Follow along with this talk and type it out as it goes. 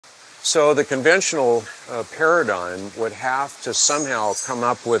So the conventional paradigm would have to somehow come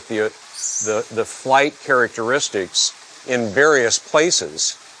up with the flight characteristics in various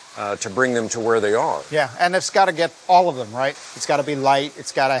places to bring them to where they are. Yeah, and it's got to get all of them, right? It's got to be light,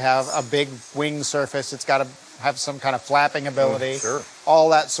 it's got to have a big wing surface, it's got to have some kind of flapping ability. Sure. All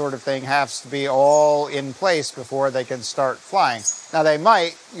that sort of thing has to be all in place before they can start flying. Now they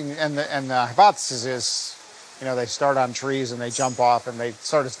might, and the hypothesis is, they start on trees and they jump off and they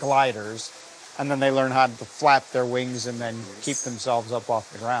start as gliders, and then they learn how to flap their wings and then keep themselves up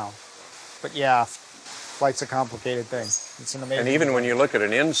off the ground. But yeah, flight's a complicated thing. It's an amazing And even when you look at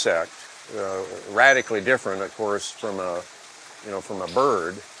an insect, radically different, of course, from a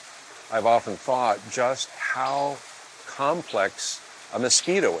bird, I've often thought just how complex a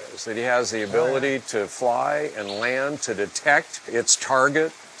mosquito is, that he has the ability to fly and land, to detect its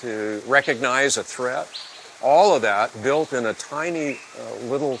target, to recognize a threat. All of that built in a tiny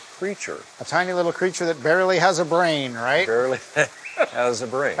little creature. A tiny little creature that barely has a brain, right? Barely has a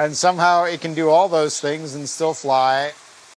brain. And somehow it can do all those things and still fly